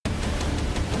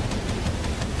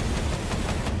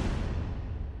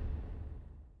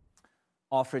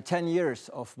After 10 years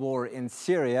of war in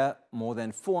Syria, more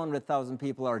than 400,000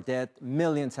 people are dead,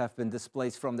 millions have been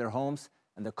displaced from their homes,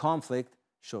 and the conflict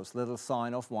shows little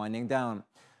sign of winding down.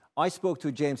 I spoke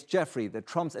to James Jeffrey, the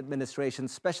Trump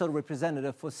administration's special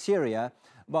representative for Syria,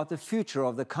 about the future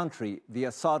of the country, the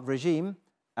Assad regime,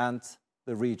 and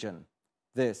the region.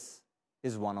 This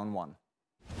is One on One.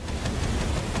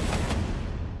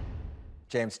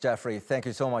 James Jeffrey, thank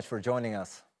you so much for joining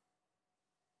us.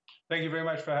 Thank you very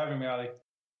much for having me, Ali.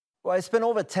 Well, it's been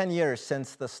over 10 years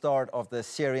since the start of the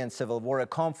Syrian civil war, a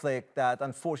conflict that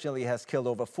unfortunately has killed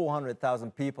over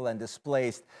 400,000 people and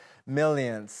displaced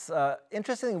millions.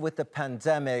 Interestingly, with the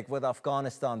pandemic, with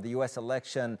Afghanistan, the U.S.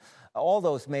 election, all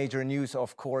those major news,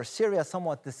 of course, Syria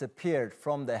somewhat disappeared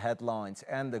from the headlines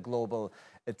and the global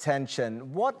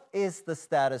attention. What is the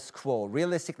status quo?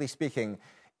 Realistically speaking,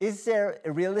 is there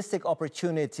a realistic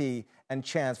opportunity and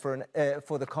chance for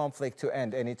the conflict to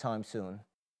end anytime soon?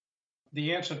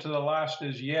 The answer to the last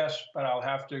is yes, but I'll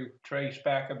have to trace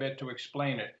back a bit to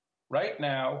explain it. Right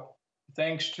now,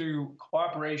 thanks to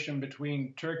cooperation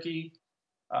between Turkey,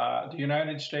 the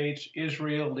United States,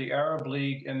 Israel, the Arab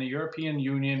League, and the European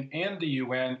Union, and the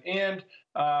UN, and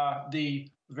the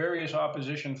various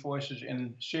opposition forces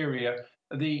in Syria,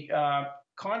 the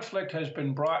conflict has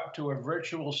been brought to a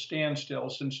virtual standstill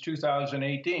since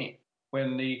 2018,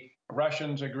 when the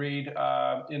Russians agreed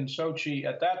in Sochi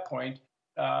at that point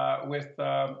with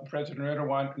President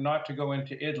Erdogan not to go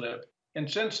into Idlib. And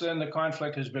since then, the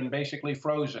conflict has been basically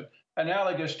frozen,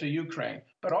 analogous to Ukraine,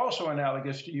 but also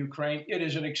analogous to Ukraine. It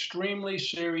is an extremely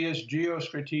serious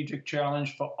geostrategic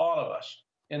challenge for all of us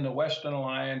in the Western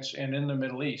Alliance and in the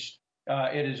Middle East.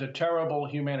 It is a terrible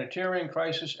humanitarian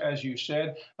crisis, as you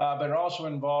said, but it also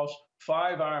involves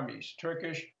 5 armies,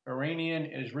 Turkish, Iranian,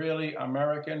 Israeli,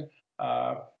 American,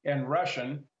 and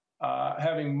Russian,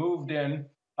 having moved in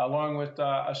along with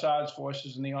Assad's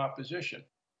forces in the opposition.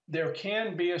 There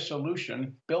can be a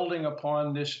solution building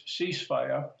upon this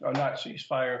ceasefire, or not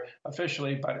ceasefire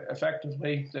officially, but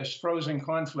effectively this frozen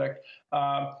conflict,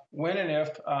 when and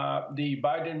if the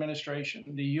Biden administration,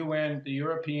 the UN, the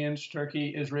Europeans,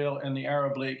 Turkey, Israel, and the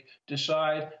Arab League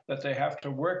decide that they have to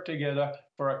work together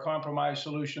for a compromise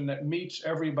solution that meets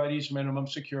everybody's minimum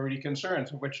security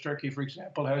concerns, of which Turkey, for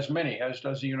example, has many, as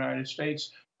does the United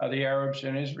States, the Arabs,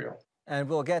 and Israel. And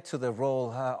we'll get to the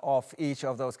role of each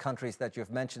of those countries that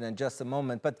you've mentioned in just a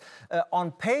moment. But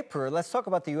on paper, let's talk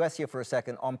about the U.S. here for a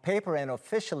second. On paper and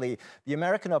officially, the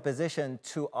American opposition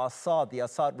to Assad, the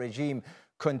Assad regime,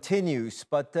 continues.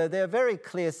 But there are very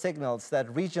clear signals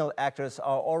that regional actors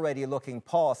are already looking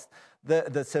past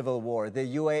the civil war.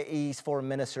 The UAE's foreign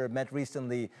minister met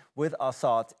recently with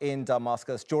Assad in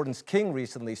Damascus. Jordan's king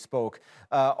recently spoke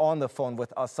on the phone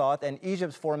with Assad. And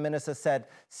Egypt's foreign minister said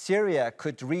Syria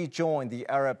could rejoin the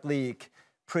Arab League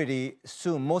pretty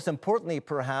soon. Most importantly,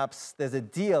 perhaps, there's a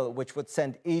deal which would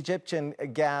send Egyptian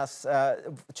gas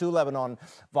to Lebanon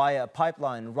via a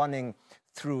pipeline running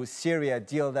through Syria, a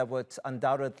deal that would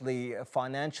undoubtedly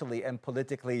financially and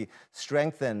politically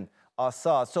strengthen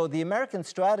Assad. So the American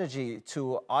strategy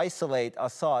to isolate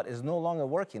Assad is no longer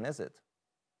working, is it?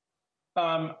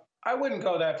 I wouldn't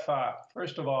go that far.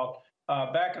 First of all,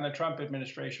 back in the Trump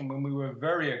administration, when we were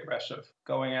very aggressive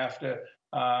going after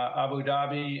Abu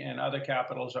Dhabi and other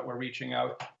capitals that were reaching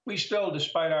out, we still,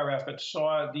 despite our efforts,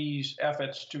 saw these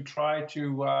efforts to try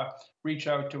to reach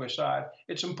out to Assad.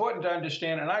 It's important to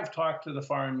understand, and I've talked to the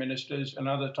foreign ministers and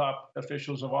other top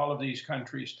officials of all of these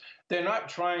countries, they're not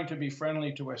trying to be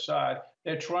friendly to Assad.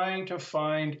 They're trying to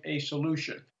find a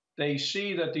solution. They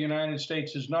see that the United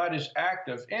States is not as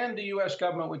active, and the U.S.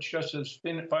 government, which just has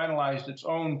finalized its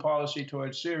own policy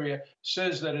towards Syria,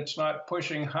 says that it's not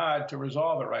pushing hard to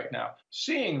resolve it right now.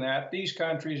 Seeing that, these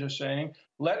countries are saying,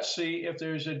 let's see if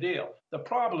there's a deal. The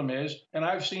problem is, and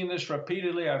I've seen this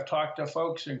repeatedly, I've talked to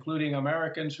folks, including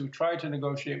Americans, who tried to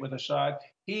negotiate with Assad.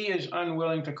 He is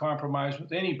unwilling to compromise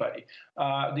with anybody.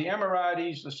 The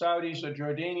Emiratis, the Saudis, the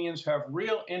Jordanians have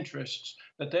real interests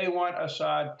that they want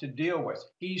Assad to deal with.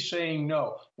 He's saying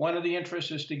no. One of the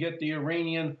interests is to get the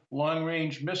Iranian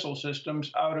long-range missile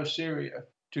systems out of Syria,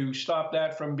 to stop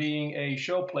that from being a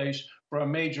showplace for a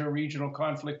major regional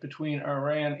conflict between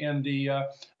Iran and the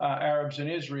Arabs in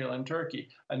Israel and Turkey.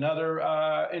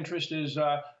 Another interest is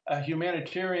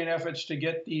humanitarian efforts to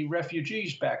get the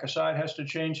refugees back. Assad has to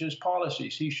change his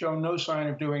policies. He's shown no sign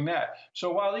of doing that.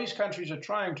 So while these countries are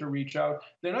trying to reach out,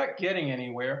 they're not getting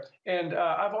anywhere. And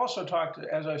I've also talked,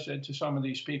 as I said, to some of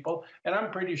these people, and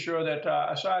I'm pretty sure that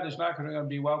Assad is not going to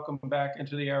be welcomed back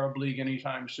into the Arab League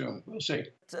anytime soon. We'll see.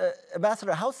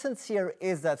 Ambassador, how sincere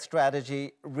is that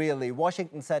strategy really?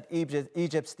 Washington said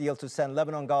Egypt's deal to send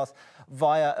Lebanon gas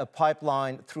via a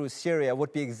pipeline through Syria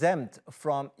would be exempt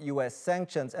from U.S.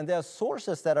 sanctions. And there are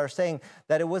sources that are saying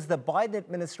that it was the Biden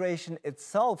administration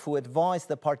itself who advised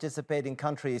the participating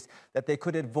countries that they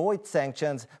could avoid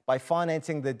sanctions by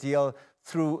financing the deal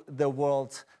through the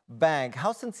World Bank.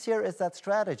 How sincere is that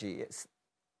strategy?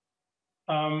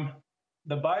 The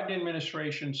Biden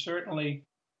administration certainly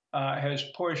has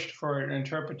pushed for an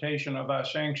interpretation of our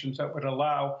sanctions that would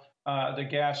allow the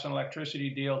gas and electricity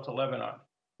deal to Lebanon.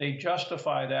 They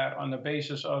justify that on the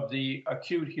basis of the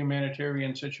acute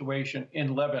humanitarian situation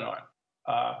in Lebanon.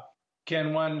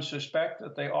 Can one suspect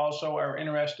that they also are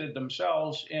interested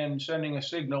themselves in sending a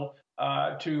signal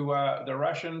to the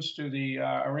Russians, to the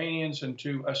Iranians, and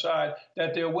to Assad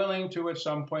that they're willing to at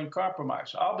some point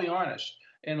compromise? I'll be honest.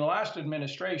 In the last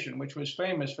administration, which was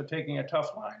famous for taking a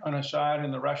tough line on Assad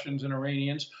and the Russians and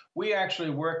Iranians, we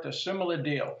actually worked a similar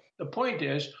deal. The point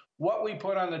is, what we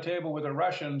put on the table with the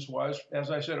Russians was, as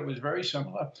I said, it was very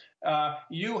similar.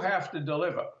 You have to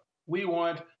deliver. We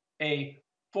want a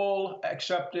full,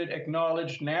 accepted,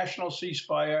 acknowledged national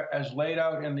ceasefire as laid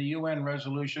out in the UN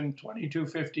resolution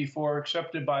 2254,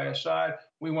 accepted by Assad.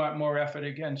 We want more effort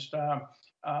against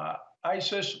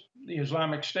ISIS, the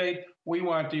Islamic State. We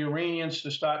want the Iranians to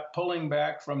start pulling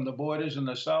back from the borders in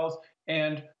the south,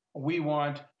 and we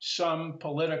want some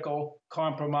political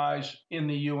compromise in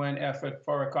the UN effort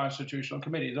for a constitutional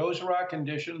committee. Those are our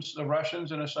conditions. The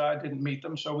Russians and Assad didn't meet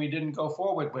them, so we didn't go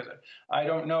forward with it. I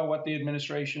don't know what the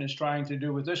administration is trying to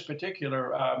do with this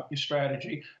particular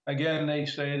strategy. Again, they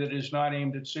say that it's not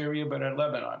aimed at Syria, but at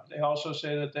Lebanon. They also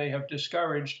say that they have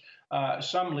discouraged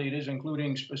some leaders,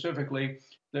 including specifically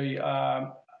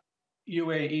the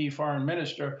UAE foreign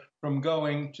minister, from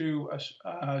going to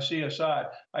see Assad.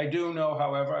 I do know,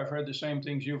 however, I've heard the same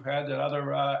things you've had, that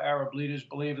other Arab leaders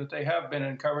believe that they have been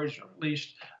encouraged, or at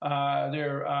least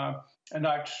they're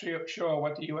not sure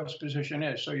what the U.S. position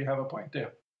is. So you have a point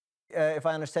there. If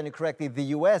I understand you correctly, the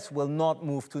U.S. will not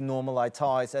move to normalize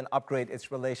ties and upgrade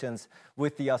its relations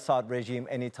with the Assad regime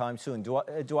anytime soon.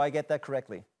 Do I get that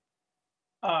correctly?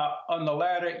 On the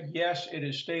latter, yes, it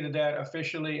is stated that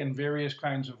officially in various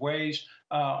kinds of ways.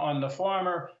 On the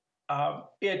former,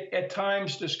 it at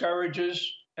times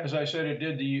discourages, as I said, it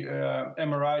did the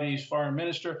Emiratis foreign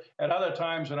minister. At other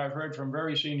times, and I've heard from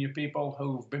very senior people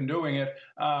who've been doing it,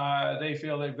 they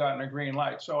feel they've gotten a green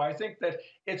light. So I think that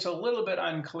it's a little bit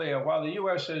unclear. While the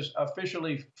U.S. has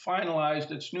officially finalized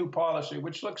its new policy,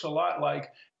 which looks a lot like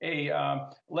a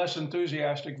less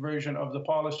enthusiastic version of the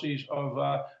policies of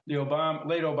the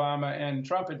late Obama and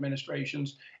Trump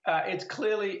administrations, it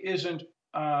clearly isn't,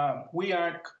 we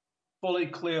aren't fully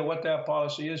clear what that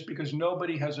policy is because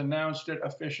nobody has announced it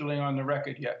officially on the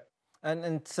record yet.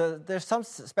 And so there's some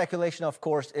speculation, of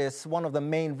course, is one of the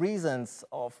main reasons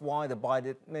of why the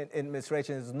Biden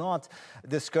administration is not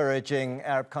discouraging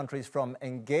Arab countries from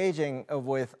engaging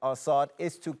with Assad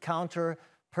is to counter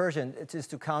Persian, it is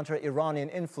to counter Iranian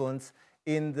influence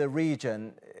in the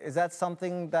region. Is that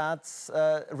something that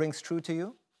rings true to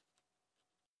you?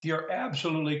 You're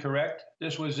absolutely correct.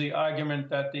 This was the argument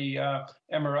that the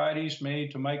Emiratis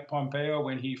made to Mike Pompeo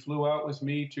when he flew out with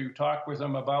me to talk with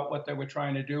them about what they were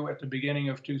trying to do at the beginning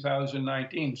of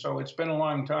 2019. So it's been a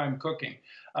long time cooking.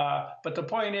 But the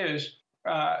point is,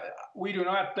 we do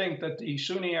not think that the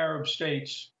Sunni Arab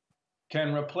states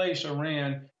can replace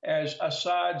Iran as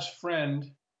Assad's friend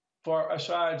for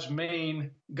Assad's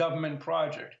main government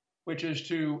project, which is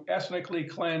to ethnically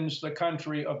cleanse the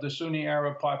country of the Sunni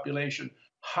Arab population.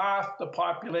 Half the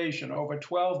population, over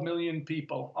 12 million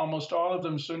people, almost all of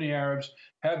them Sunni Arabs,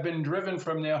 have been driven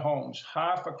from their homes,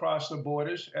 half across the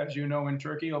borders, as you know, in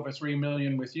Turkey, over 3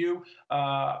 million with you,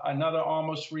 another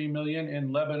almost 3 million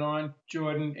in Lebanon,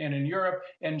 Jordan, and in Europe,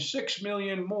 and 6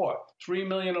 million more, 3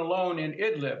 million alone in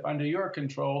Idlib, under your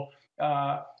control,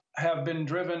 have been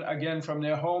driven again from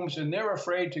their homes, and they're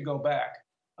afraid to go back.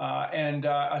 And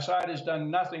Assad has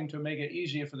done nothing to make it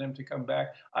easier for them to come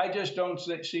back. I just don't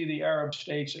see the Arab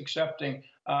states accepting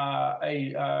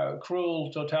a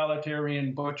cruel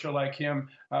totalitarian butcher like him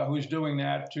who's doing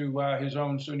that to his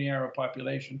own Sunni Arab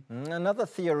population. Another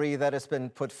theory that has been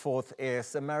put forth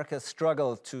is America's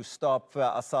struggle to stop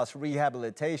Assad's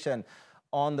rehabilitation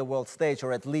on the world stage,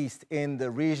 or at least in the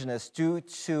region, is due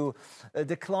to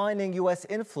declining U.S.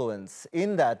 influence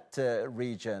in that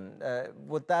region.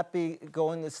 Would that be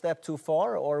going a step too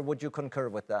far, or would you concur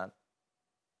with that?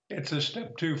 It's a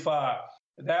step too far.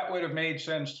 That would have made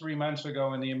sense 3 months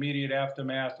ago in the immediate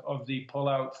aftermath of the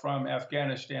pullout from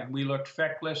Afghanistan. We looked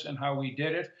feckless in how we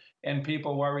did it, and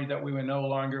people worried that we were no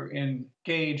longer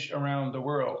engaged around the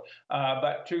world.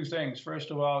 But two things. First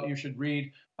of all, you should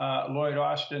read Lloyd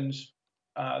Austin's,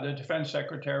 the Defense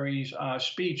Secretary's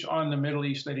speech on the Middle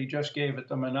East that he just gave at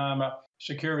the Manama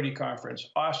Security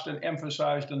Conference. Austin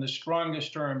emphasized in the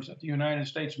strongest terms that the United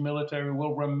States military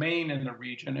will remain in the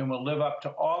region and will live up to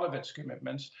all of its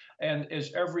commitments, and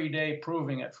is every day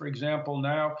proving it. For example,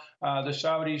 now the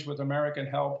Saudis, with American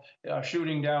help,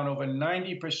 shooting down over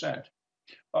 90%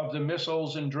 of the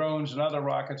missiles and drones and other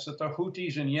rockets that the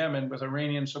Houthis in Yemen, with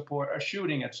Iranian support, are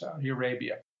shooting at Saudi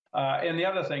Arabia. And the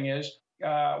other thing is,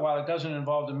 while it doesn't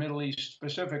involve the Middle East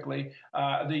specifically,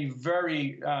 the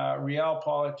very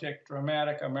realpolitik,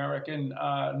 dramatic American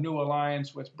new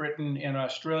alliance with Britain and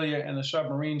Australia and the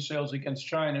submarine sales against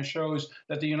China shows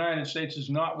that the United States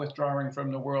is not withdrawing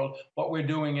from the world. What we're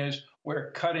doing is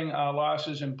we're cutting our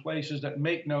losses in places that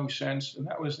make no sense, and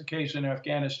that was the case in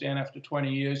Afghanistan after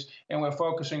 20 years, and we're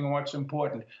focusing on what's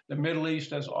important. The Middle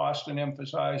East, as Austin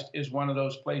emphasized, is one of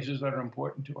those places that are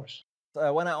important to us.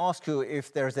 When I ask you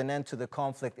if there's an end to the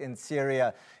conflict in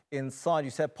Syria inside, you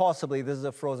said possibly this is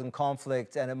a frozen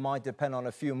conflict and it might depend on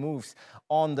a few moves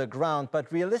on the ground.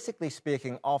 But realistically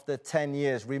speaking, after 10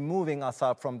 years, removing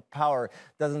Assad from power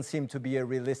doesn't seem to be a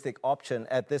realistic option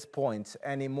at this point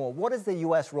anymore. What is the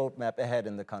U.S. roadmap ahead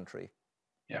in the country?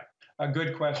 Yeah, a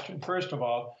good question. First of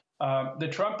all, the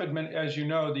Trump administration, as you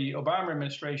know, the Obama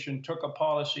administration took a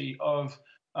policy of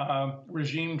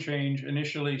regime change,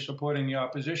 initially supporting the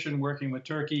opposition, working with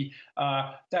Turkey.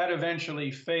 That eventually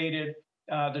faded.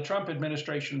 The Trump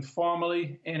administration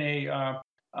formally, in a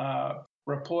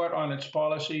report on its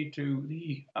policy to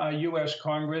the U.S.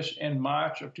 Congress in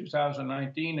March of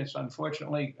 2019, it's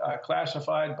unfortunately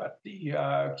classified, but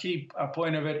the key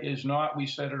point of it is not, we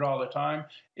said it all the time,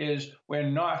 is we're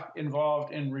not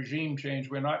involved in regime change.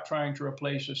 We're not trying to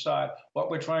replace Assad. What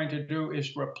we're trying to do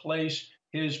is replace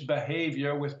his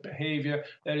behavior with behavior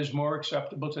that is more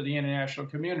acceptable to the international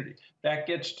community. That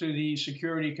gets to the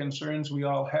security concerns we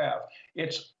all have.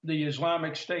 It's the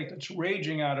Islamic State that's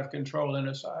raging out of control in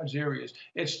Assad's areas.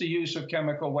 It's the use of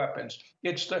chemical weapons.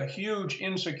 It's the huge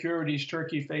insecurities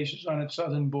Turkey faces on its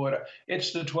southern border.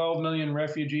 It's the 12 million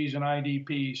refugees and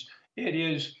IDPs. It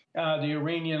is the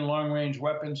Iranian long-range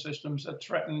weapon systems that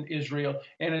threaten Israel,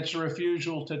 and its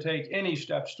refusal to take any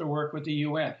steps to work with the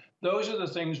UN. Those are the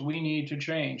things we need to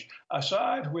change.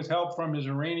 Assad, with help from his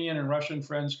Iranian and Russian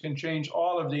friends, can change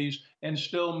all of these and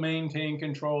still maintain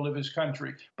control of his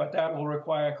country. But that will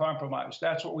require compromise.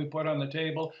 That's what we put on the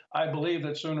table. I believe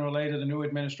that sooner or later the new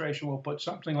administration will put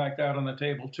something like that on the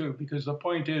table too, because the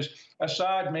point is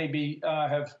Assad may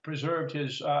have preserved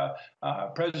his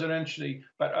presidency,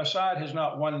 but Assad has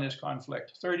not won this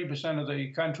conflict. 30% of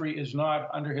the country is not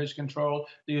under his control.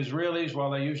 The Israelis,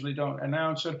 while they usually don't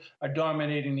announce it, are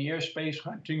dominating the airspace,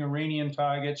 hunting Iranian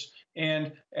targets.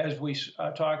 And as we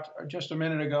talked just a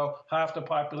minute ago, half the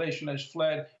population has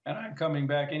fled and aren't coming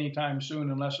back anytime soon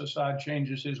unless Assad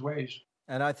changes his ways.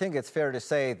 And I think it's fair to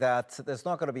say that there's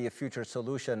not going to be a future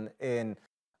solution in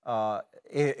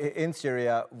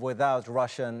Syria without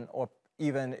Russian or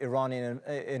even Iranian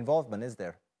involvement, is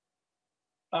there?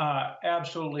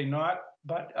 Absolutely not.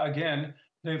 But again,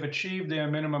 they've achieved their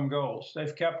minimum goals.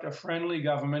 They've kept a friendly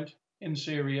government in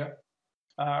Syria.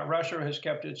 Russia has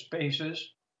kept its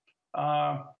bases,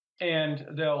 and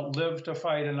they'll live to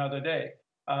fight another day.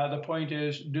 The point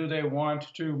is, do they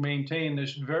want to maintain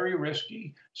this very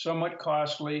risky, somewhat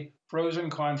costly, frozen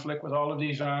conflict with all of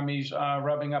these armies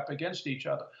rubbing up against each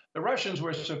other? The Russians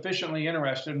were sufficiently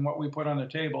interested in what we put on the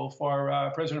table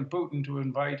for President Putin to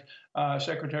invite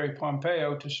Secretary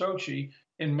Pompeo to Sochi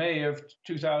in May of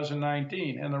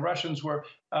 2019. And the Russians were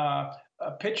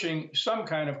pitching some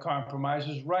kind of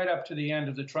compromises right up to the end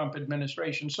of the Trump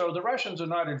administration. So the Russians are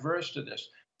not adverse to this.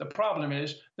 The problem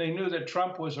is they knew that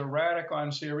Trump was erratic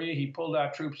on Syria. He pulled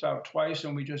our troops out twice,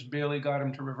 and we just barely got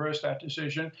him to reverse that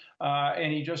decision.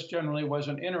 And he just generally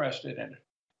wasn't interested in it.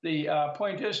 The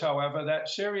point is, however, that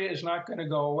Syria is not going to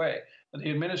go away. The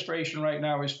administration right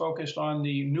now is focused on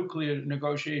the nuclear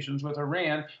negotiations with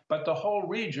Iran, but the whole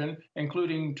region,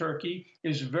 including Turkey,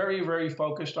 is very, very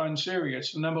focused on Syria.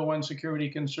 It's the number one security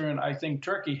concern I think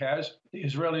Turkey has. The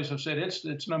Israelis have said it's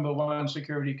its number one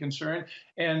security concern,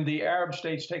 and the Arab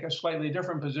states take a slightly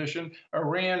different position.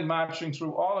 Iran marching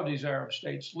through all of these Arab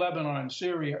states, Lebanon,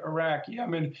 Syria, Iraq,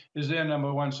 Yemen, is their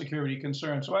number one security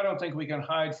concern. So I don't think we can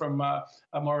hide from a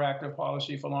more active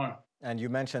policy for long. And you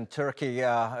mentioned Turkey,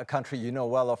 a country you know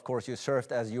well. Of course, you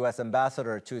served as U.S.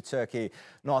 ambassador to Turkey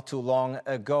not too long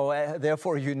ago.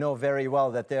 Therefore, you know very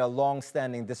well that there are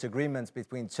long-standing disagreements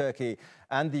between Turkey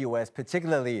and the U.S.,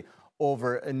 particularly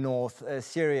over North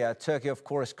Syria. Turkey, of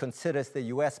course, considers the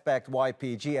U.S.-backed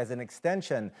YPG as an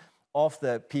extension of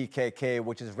the PKK,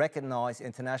 which is recognized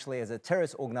internationally as a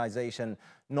terrorist organization,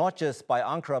 not just by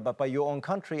Ankara, but by your own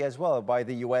country as well, by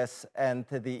the U.S. and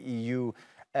the EU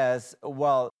as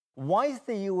well. Why is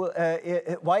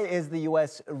the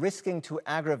U.S. risking to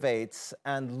aggravate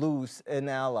and lose an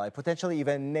ally, potentially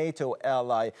even NATO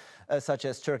ally, such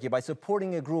as Turkey, by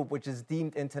supporting a group which is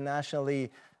deemed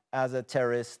internationally as a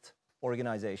terrorist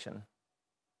organization?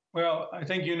 Well, I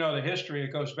think you know the history.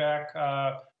 It goes back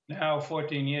now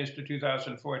 14 years to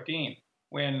 2014,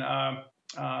 when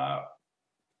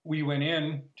we went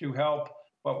in to help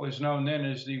what was known then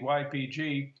as the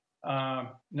YPG,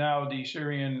 now the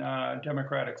Syrian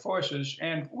Democratic Forces.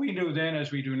 And we knew then,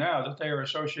 as we do now, that they are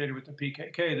associated with the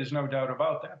PKK. There's no doubt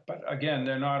about that. But again,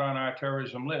 they're not on our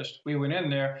terrorism list. We went in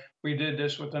there. We did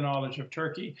this with the knowledge of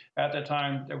Turkey. At the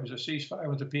time, there was a ceasefire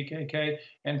with the PKK,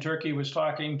 and Turkey was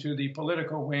talking to the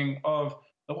political wing of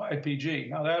the YPG.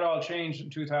 Now, that all changed in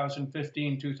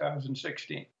 2015,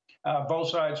 2016. Both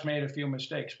sides made a few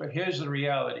mistakes. But here's the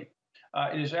reality.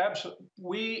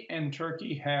 We and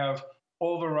Turkey have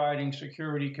overriding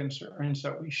security concerns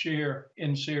that we share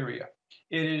in Syria.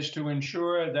 It is to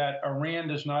ensure that Iran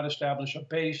does not establish a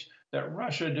base, that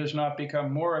Russia does not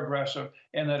become more aggressive,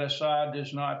 and that Assad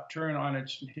does not turn on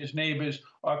his neighbors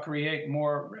or create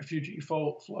more refugee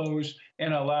flows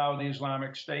and allow the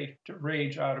Islamic State to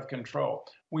rage out of control.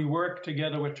 We work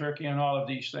together with Turkey on all of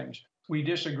these things. We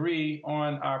disagree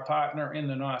on our partner in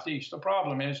the Northeast. The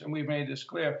problem is, and we've made this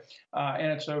clear,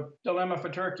 and it's a dilemma for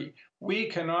Turkey, we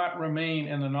cannot remain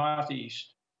in the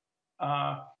Northeast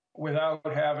without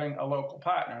having a local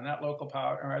partner. And that local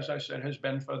partner, as I said, has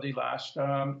been for the last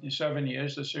 7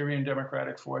 years, the Syrian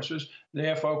Democratic Forces.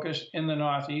 Their focus in the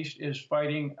Northeast is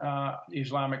fighting the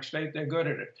Islamic State. They're good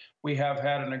at it. We have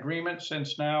had an agreement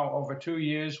since now over 2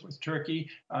 years with Turkey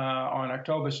on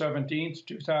October 17th,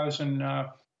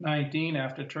 2019,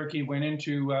 after Turkey went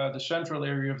into the central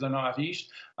area of the Northeast.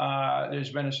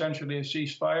 There's been essentially a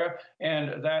ceasefire,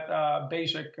 and that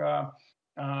basic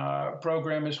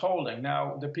program is holding.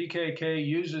 Now, the PKK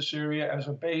uses Syria as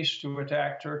a base to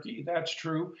attack Turkey. That's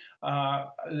true.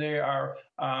 They are,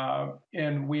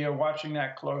 and we are watching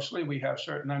that closely. We have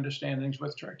certain understandings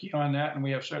with Turkey on that, and we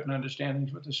have certain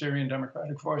understandings with the Syrian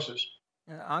Democratic Forces.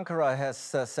 Ankara has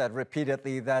said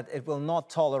repeatedly that it will not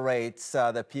tolerate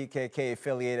the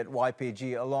PKK-affiliated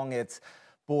YPG along its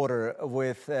border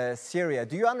with Syria.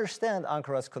 Do you understand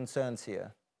Ankara's concerns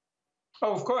here?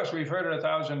 Oh, of course. We've heard it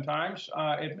 1,000 times.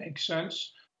 It makes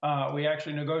sense. We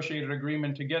actually negotiated an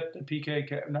agreement to get the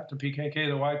PKK, not the PKK,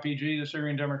 the YPG, the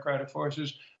Syrian Democratic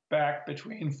Forces, back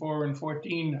between 4 and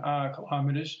 14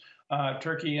 kilometers.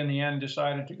 Turkey, in the end,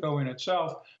 decided to go in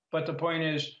itself. But the point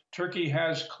is, Turkey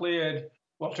has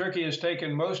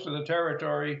taken most of the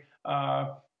territory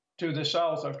to the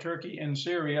south of Turkey in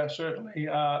Syria, certainly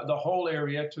the whole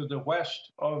area to the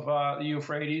west of the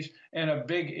Euphrates, and a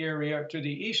big area to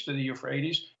the east of the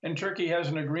Euphrates. And Turkey has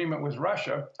an agreement with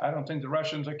Russia. I don't think the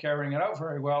Russians are carrying it out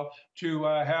very well, to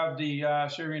have the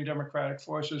Syrian Democratic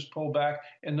Forces pull back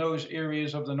in those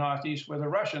areas of the northeast where the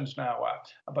Russians now are.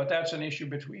 But that's an issue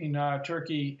between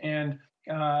Turkey and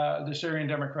the Syrian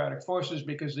Democratic Forces,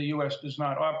 because the U.S. does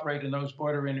not operate in those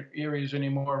border areas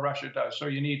anymore. Russia does. So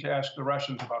you need to ask the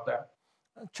Russians about that.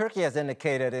 Turkey has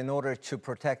indicated in order to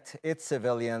protect its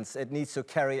civilians, it needs to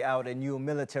carry out a new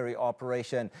military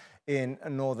operation in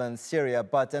northern Syria.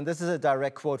 But, and this is a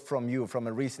direct quote from you from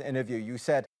a recent interview, you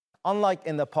said, unlike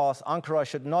in the past, Ankara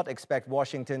should not expect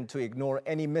Washington to ignore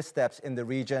any missteps in the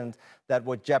region that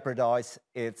would jeopardize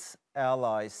its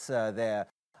allies there.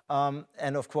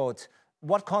 End of quote.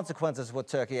 What consequences would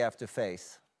Turkey have to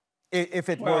face if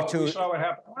it were to? We saw what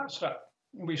happened last time.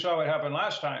 We saw what happened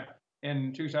last time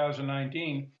in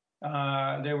 2019.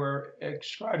 There were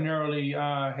extraordinarily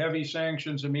heavy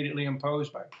sanctions immediately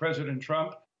imposed by President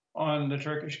Trump on the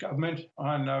Turkish government,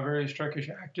 on various Turkish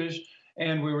actors.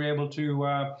 And we were able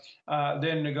to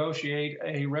then negotiate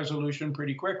a resolution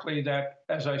pretty quickly that,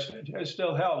 as I said, is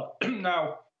still held.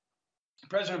 Now,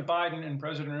 President Biden and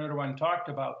President Erdogan talked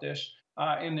about this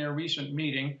in their recent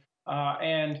meeting,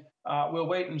 and we'll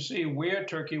wait and see where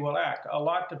Turkey will act. A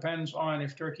lot depends on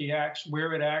if Turkey acts,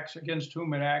 where it acts, against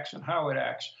whom it acts, and how it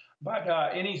acts. But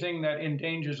anything that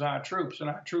endangers our troops, and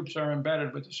our troops are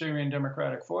embedded with the Syrian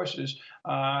Democratic Forces,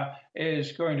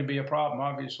 is going to be a problem,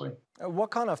 obviously.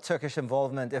 What kind of Turkish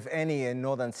involvement, if any, in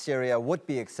northern Syria would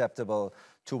be acceptable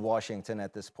to Washington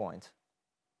at this point?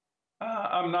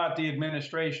 I'm not the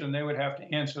administration. They would have to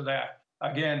answer that.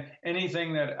 Again,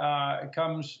 anything that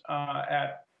comes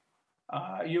at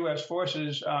U.S.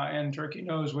 forces, and Turkey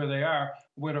knows where they are,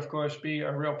 would, of course, be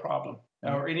a real problem.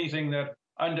 Or anything that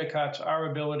undercuts our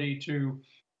ability to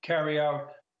carry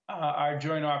out our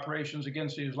joint operations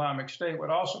against the Islamic State would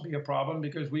also be a problem,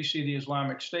 because we see the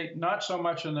Islamic State not so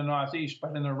much in the northeast,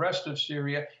 but in the rest of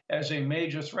Syria as a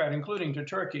major threat, including to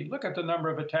Turkey. Look at the number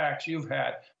of attacks you've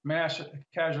had, mass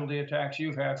casualty attacks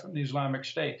you've had from the Islamic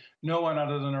State. No one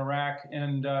other than Iraq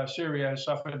and Syria has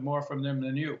suffered more from them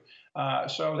than you.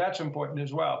 So that's important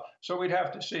as well. So we'd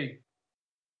have to see.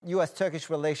 U.S.-Turkish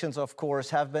relations, of course,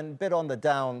 have been a bit on the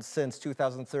down since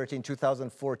 2013,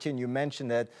 2014. You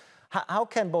mentioned it. How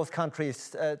can both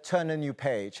countries turn a new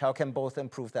page? How can both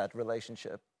improve that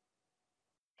relationship?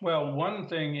 Well, one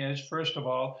thing is, first of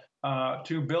all,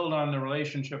 to build on the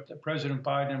relationship that President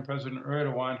Biden and President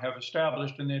Erdogan have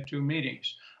established in their two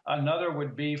meetings. Another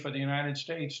would be for the United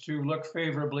States to look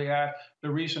favorably at the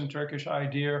recent Turkish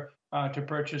idea to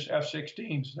purchase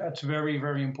F-16s. That's very,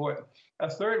 very important. A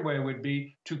third way would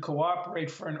be to cooperate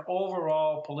for an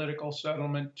overall political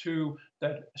settlement to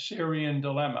the Syrian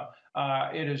dilemma.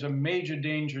 It is a major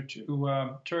danger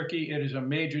to Turkey. It is a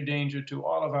major danger to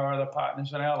all of our other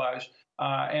partners and allies.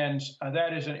 And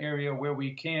that is an area where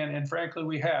we can, and frankly,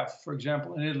 we have, for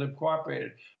example, in Idlib,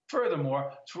 cooperated.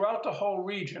 Furthermore, throughout the whole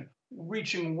region,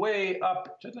 reaching way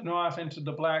up to the north into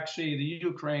the Black Sea, the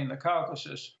Ukraine, the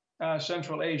Caucasus,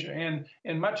 Central Asia, and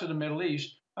in much of the Middle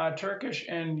East, Turkish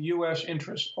and U.S.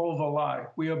 interests overlie.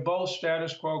 We are both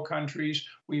status quo countries.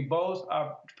 We both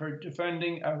are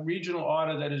defending a regional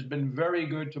order that has been very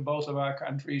good to both of our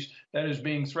countries, that is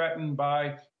being threatened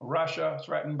by Russia,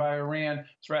 threatened by Iran,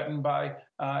 threatened by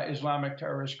Islamic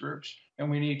terrorist groups.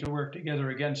 And we need to work together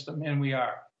against them, and we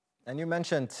are. And you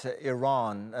mentioned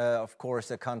Iran, of course,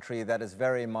 a country that is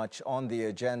very much on the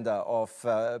agenda of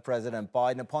President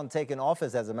Biden. Upon taking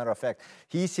office, as a matter of fact,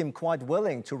 he seemed quite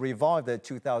willing to revive the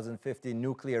 2015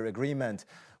 nuclear agreement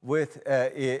with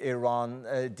Iran,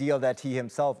 a deal that he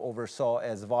himself oversaw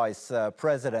as vice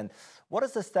president. What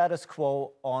is the status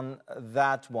quo on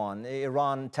that one?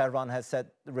 Tehran has said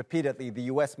repeatedly the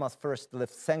U.S. must first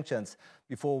lift sanctions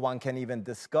before one can even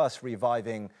discuss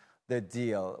reviving the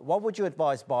deal. What would you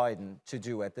advise Biden to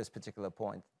do at this particular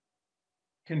point?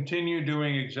 Continue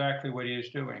doing exactly what he is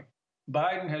doing.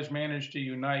 Biden has managed to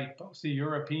unite both the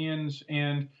Europeans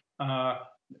and,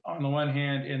 on the one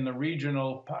hand, in the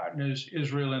regional partners,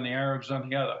 Israel and the Arabs on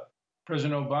the other.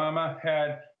 President Obama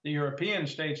had the European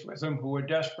states with him who were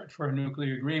desperate for a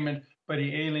nuclear agreement, but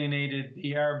he alienated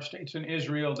the Arab states and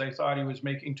Israel. They thought he was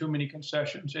making too many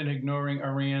concessions and ignoring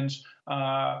Iran's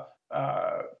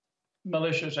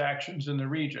malicious actions in the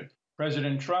region.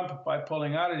 President Trump, by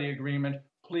pulling out of the agreement,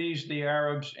 pleased the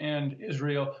Arabs and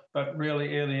Israel, but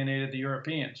really alienated the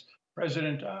Europeans.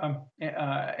 And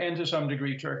to some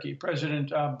degree, Turkey.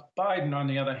 President Biden, on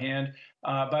the other hand,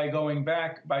 by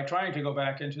trying to go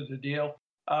back into the deal,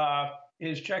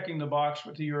 is checking the box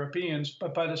with the Europeans.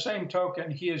 But by the same token,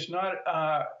 he has not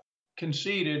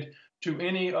conceded to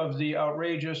any of the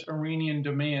outrageous Iranian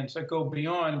demands that go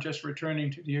beyond just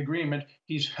returning to the agreement.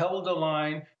 He's held the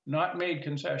line, not made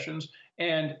concessions,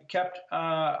 and kept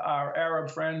our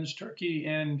Arab friends, Turkey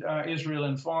and Israel,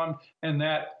 informed, and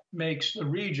that makes the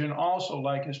region also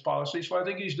like his policy. So I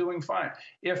think he's doing fine.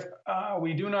 If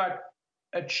we do not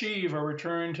achieve a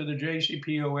return to the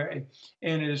JCPOA,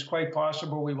 and it is quite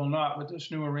possible we will not with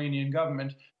this new Iranian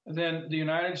government, then the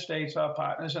United States, our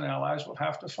partners and allies, will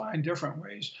have to find different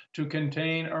ways to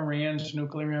contain Iran's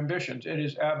nuclear ambitions. It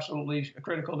is absolutely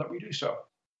critical that we do so.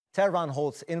 Tehran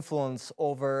holds influence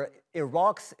over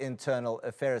Iraq's internal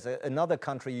affairs, another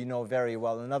country you know very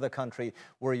well, another country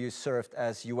where you served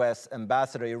as U.S.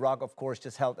 ambassador. Iraq, of course,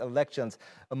 just held elections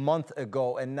a month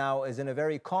ago and now is in a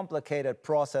very complicated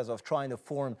process of trying to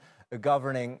form a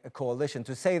governing coalition.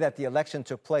 To say that the election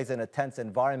took place in a tense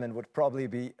environment would probably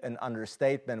be an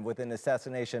understatement, with an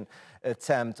assassination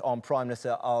attempt on Prime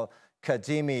Minister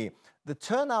al-Kadhimi the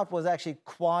turnout was actually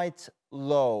quite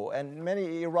low, and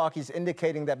many Iraqis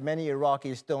indicating that many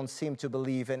Iraqis don't seem to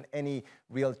believe in any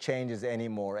real changes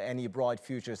anymore, any bright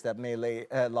futures that may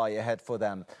lie ahead for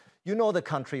them. You know the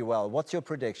country well. What's your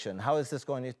prediction? How is this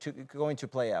going to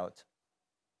play out?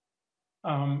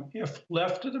 If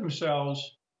left to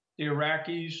themselves, the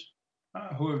Iraqis,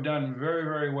 who have done very,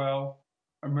 very well,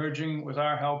 emerging with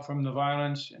our help from the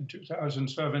violence in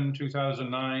 2007,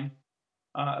 2009,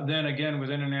 then again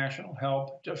with international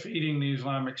help, defeating the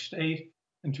Islamic State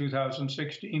in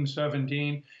 2016,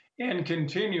 17, and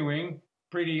continuing,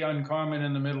 pretty uncommon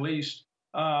in the Middle East,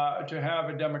 to have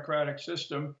a democratic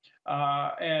system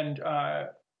and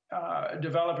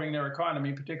developing their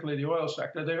economy, particularly the oil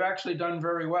sector. They've actually done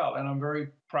very well, and I'm very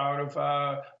proud of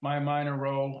my minor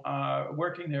role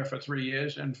working there for 3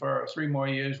 years and for 3 more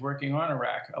years working on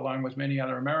Iraq, along with many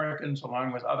other Americans,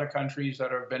 along with other countries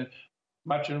that have been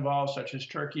much involved, such as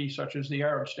Turkey, such as the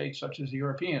Arab states, such as the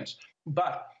Europeans.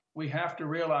 But we have to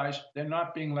realize they're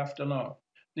not being left alone.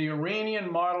 The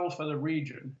Iranian model for the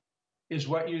region is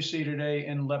what you see today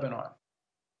in Lebanon.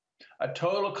 A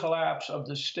total collapse of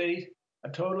the state, a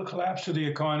total collapse of the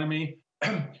economy.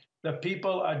 The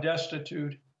people are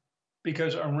destitute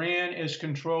because Iran is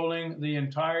controlling the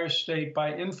entire state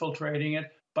by infiltrating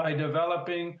it, by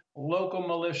developing local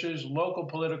militias, local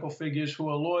political figures who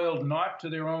are loyal not to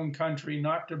their own country,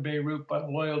 not to Beirut, but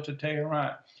loyal to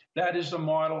Tehran. That is the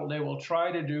model they will try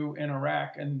to do in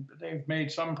Iraq, and they've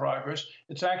made some progress.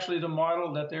 It's actually the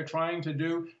model that they're trying to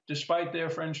do despite their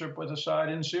friendship with Assad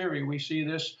in Syria. We see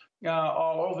this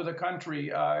all over the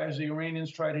country as the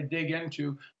Iranians try to dig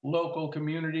into local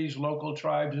communities, local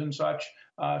tribes and such,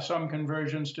 some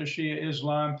conversions to Shia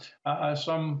Islam,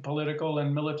 some political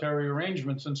and military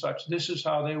arrangements and such. This is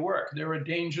how they work. They're a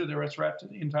danger, they're a threat to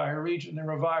the entire region,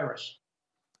 they're a virus.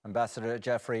 Ambassador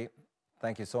Jeffrey,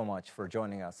 thank you so much for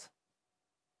joining us.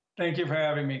 Thank you for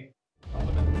having me.